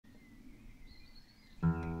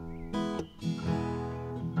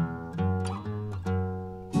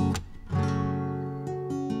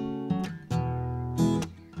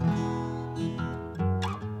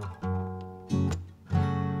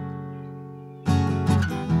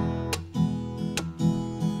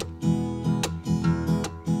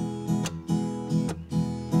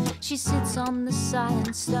sits on the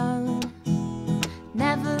silent stone,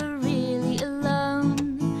 never really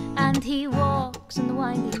alone, and he walks on the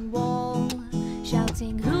winding wall,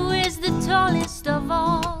 shouting, "Who is the tallest of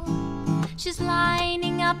all?" She's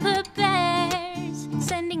lining up her bears,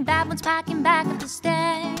 sending bad ones packing back up the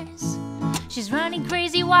stairs. She's running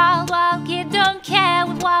crazy, wild, wild kid, don't care,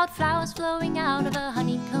 with wildflowers flowing out of her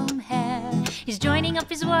honeycomb hair. He's joining up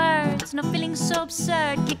his words, not feeling so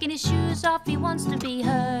absurd, kicking his shoes off, he wants to be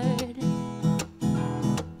heard.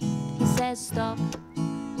 He says, "Stop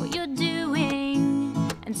what you're doing,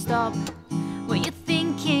 and stop what you're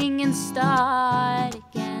thinking, and start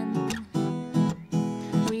again.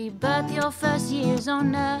 Rebirth your first years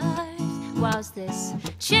on earth. Whilst this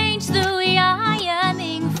change that we are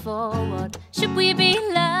yearning for, what should we be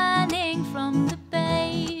learning from the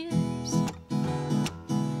babes?"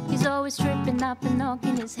 He's always tripping up and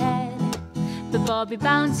knocking his head, but Bobby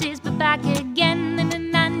bounces back again,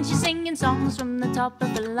 and she's singing songs from the top of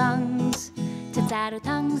her lungs. Tattoo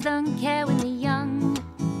tongues don't care when they're young.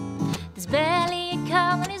 There's barely a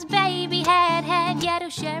curl on his baby head, yet he'll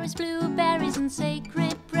share his blueberries and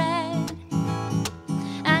sacred bread.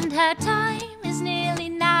 And her time is nearly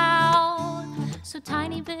now, so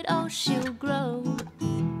tiny but oh, she'll grow.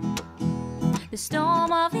 The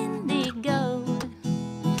storm of indigo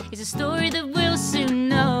is a story that we'll soon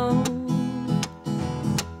know.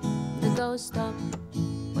 The ghost, stop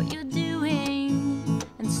what you're doing,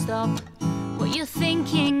 and stop what you're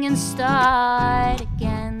thinking, and start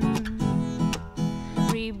again.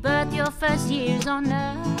 Rebirth your first years on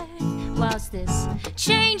earth. Whilst this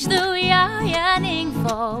change that we are yearning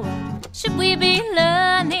for, what should we be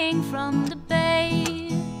learning from the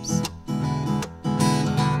babes?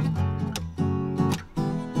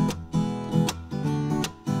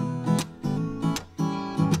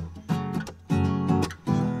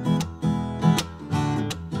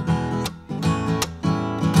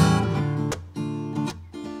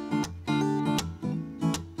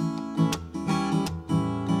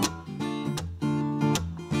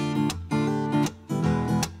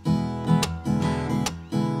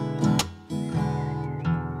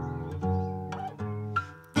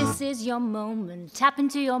 This is your moment, tap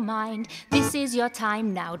into your mind. This is your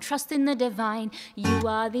time now, trust in the divine. You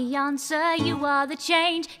are the answer, you are the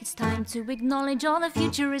change. It's time to acknowledge all the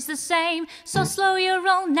future is the same. So slow your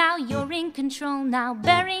roll now, you're in control now.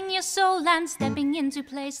 Bearing your soul and stepping into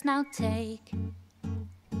place now. Take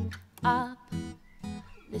up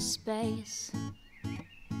the space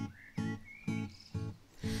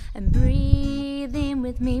and breathe in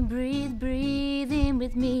with me, breathe, breathe in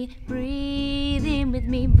with me, breathe in with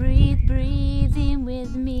me, breathe, breathe in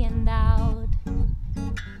with me and out.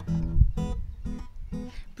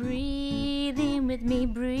 Breathe in with me,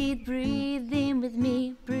 breathe, breathe in with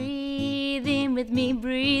me, breathe in with me,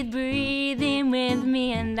 breathe, breathe in with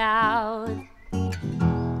me and out.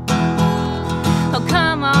 Oh,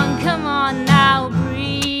 come on now,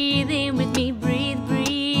 breathe in with me, breathe,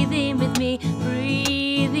 breathe in with me,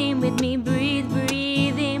 breathe in with me, breathe,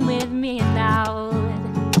 breathe in with me and out.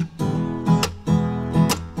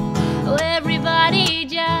 Oh, everybody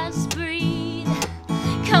just breathe.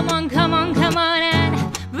 Come on and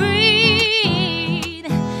breathe.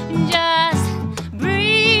 Just breathe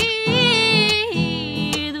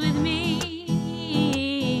with me.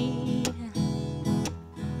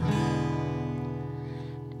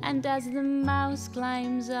 And as the mouse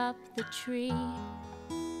climbs up the tree,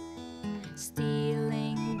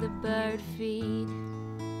 stealing the bird feed,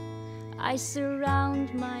 I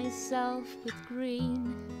surround myself with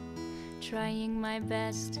green, trying my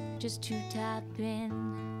best just to tap in.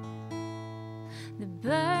 The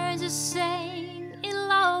birds are saying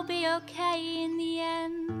it'll all be okay in the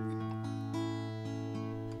end.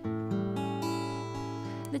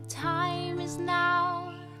 The time is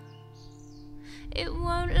now, it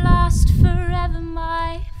won't last forever.